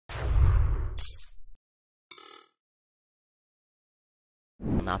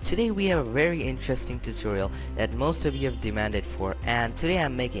Now today we have a very interesting tutorial that most of you have demanded for, and today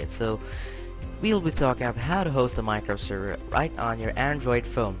I'm making it. So we'll be talking about how to host a Minecraft server right on your Android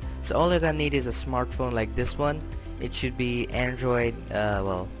phone. So all you're gonna need is a smartphone like this one. It should be Android,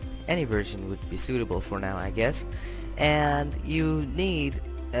 well, any version would be suitable for now, I guess. And you need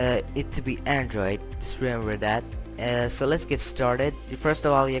it to be Android, just remember that. So let's get started. First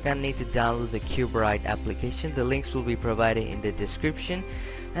of all, you're gonna need to download the Cuberite application. The links will be provided in the description.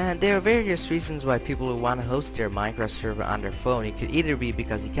 And there are various reasons why people will want to host their Minecraft server on their phone. It could either be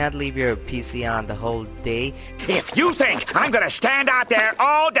because you can't leave your PC on the whole day. If you think I'm gonna stand out there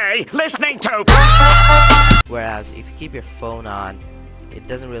all day listening to Whereas if you keep your phone on, it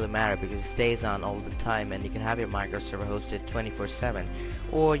doesn't really matter because it stays on all the time and you can have your Minecraft server hosted 24/7.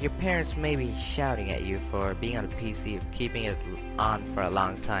 Or your parents may be shouting at you for being on a PC or keeping it on for a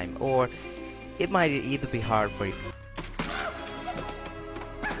long time. Or it might either be hard for you.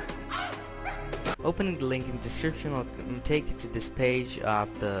 Opening the link in the description will take you to this page of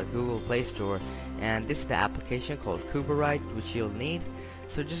the Google Play Store, and this is the application called Cuberite, which you'll need.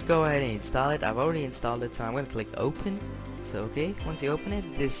 So just go ahead and install it. I've already installed it, so I'm going to click open. So okay, once you open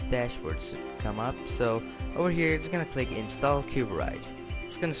it, this dashboard should come up. So over here it's going to click install Cuberite.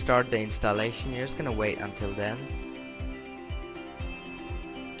 It's going to start the installation. You're just going to wait until then.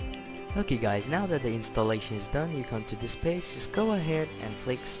 Okay guys, now that the installation is done, you come to this page. Just go ahead and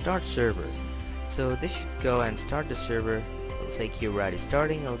click start server. So this should go and start the server. It'll say Cuberite is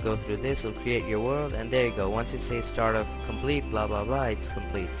starting. It'll go through this, it'll create your world, and there you go. Once it says startup complete, blah blah blah, it's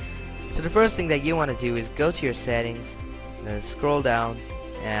complete. So the first thing that you want to do is go to your settings, scroll down,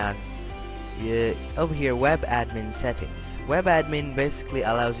 and over here, web admin settings. Web admin basically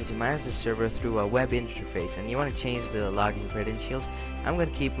allows you to manage the server through a web interface, and you want to change the login credentials. I'm going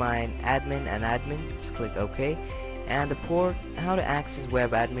to keep mine admin and admin. Just click OK. And the port, how to access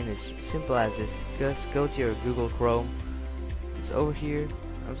web admin is simple as this. Just go to your Google Chrome. It's over here.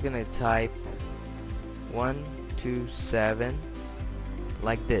 I'm just gonna type 127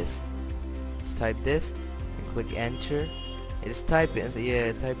 like this. Just type this and click enter. Just type it,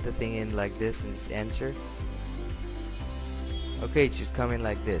 type the thing in like this and just enter. Okay, it should come in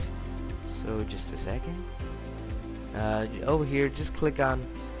like this. So just a second. Over here, just click on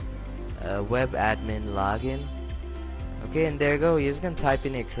web admin login. Okay, and there you go. You're just gonna type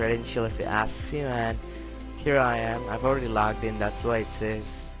in your credential if it asks you, and here I am. I've already logged in. That's why it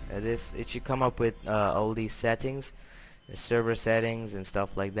says this. It should come up with all these settings, the server settings and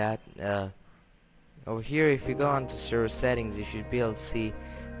stuff like that. Over here, if you go on to server settings, you should be able to see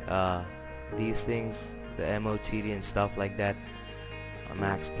these things, the MOTD and stuff like that.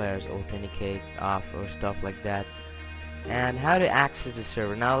 Max players authenticate off or stuff like that, and how to access the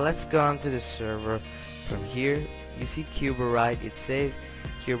server. Now let's go on to the server. From here you see Cuberite. It says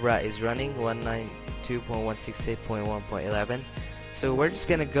Cuberite is running 192.168.1.11. so we're just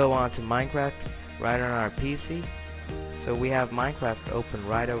gonna go on to Minecraft right on our PC. So we have Minecraft open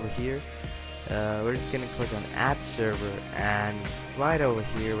right over here. We're just gonna click on add server, and right over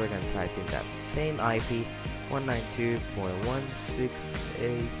here we're gonna type in that same IP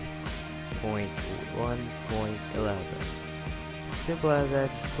 192.168.1.11. simple as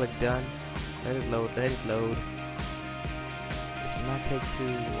that. Just click done. Let it load, let it load. This should not take too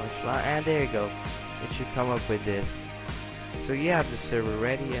much long, and there you go. It should come up with this. So you have the server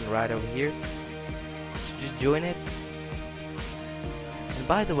ready, and right over here, so just join it. And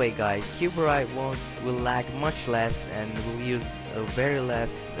by the way guys, Cuberite will lag much less and will use very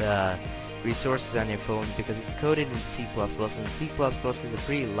less resources on your phone because it's coded in C++, and C++ is a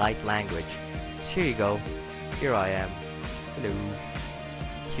pretty light language. So here you go. Here I am. Hello.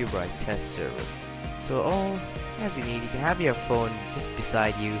 Cuberite test server. So all as you need, you can have your phone just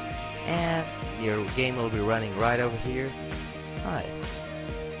beside you, and your game will be running right over here. Hi.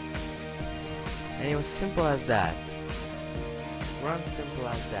 And it was simple as that. Run simple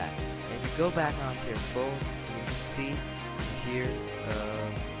as that. And if you go back onto your phone, you can just see here,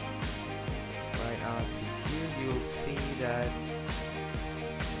 right onto here, you will see that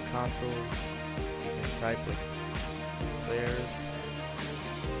console. You can type like players.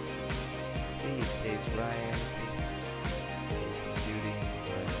 It says Ryan is executing,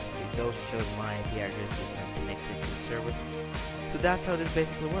 but it also shows my IP address if I'm connected to the server. So that's how this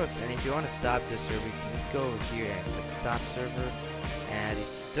basically works. And if you want to stop the server, you can just go over here and click stop server, and it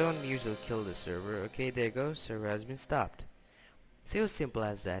don't usually kill the server. Okay, there you go, server has been stopped. So it was simple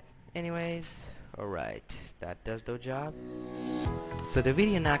as that. Anyways, alright, that does the job. So the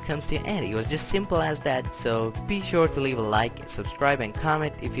video now comes to an end. It was just simple as that. So be sure to leave a like, subscribe, and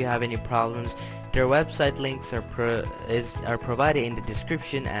comment if you have any problems. Their website links are provided in the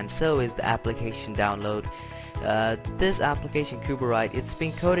description, and so is the application download. This application Kuberite, it's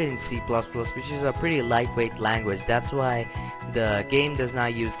been coded in C++, which is a pretty lightweight language. That's why the game does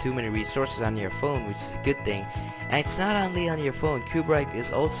not use too many resources on your phone, which is a good thing. And it's not only on your phone. Kuberite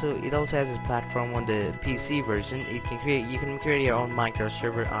is also has a platform on the PC version. You can create your own Minecraft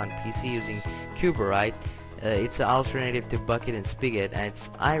server on PC using Kuberite. It's an alternative to Bukkit and Spigot, and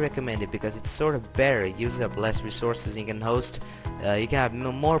I recommend it because it's sort of better. It uses up less resources. You can host, you can have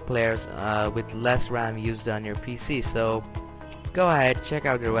more players with less RAM used on your PC. So go ahead, check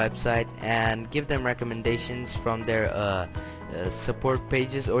out their website and give them recommendations from their support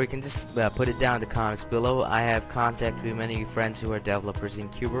pages, or you can just put it down in the comments below. I have contact with many friends who are developers in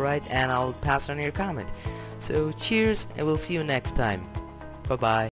Kuberite, and I'll pass on your comment. So cheers, and we'll see you next time. Bye bye.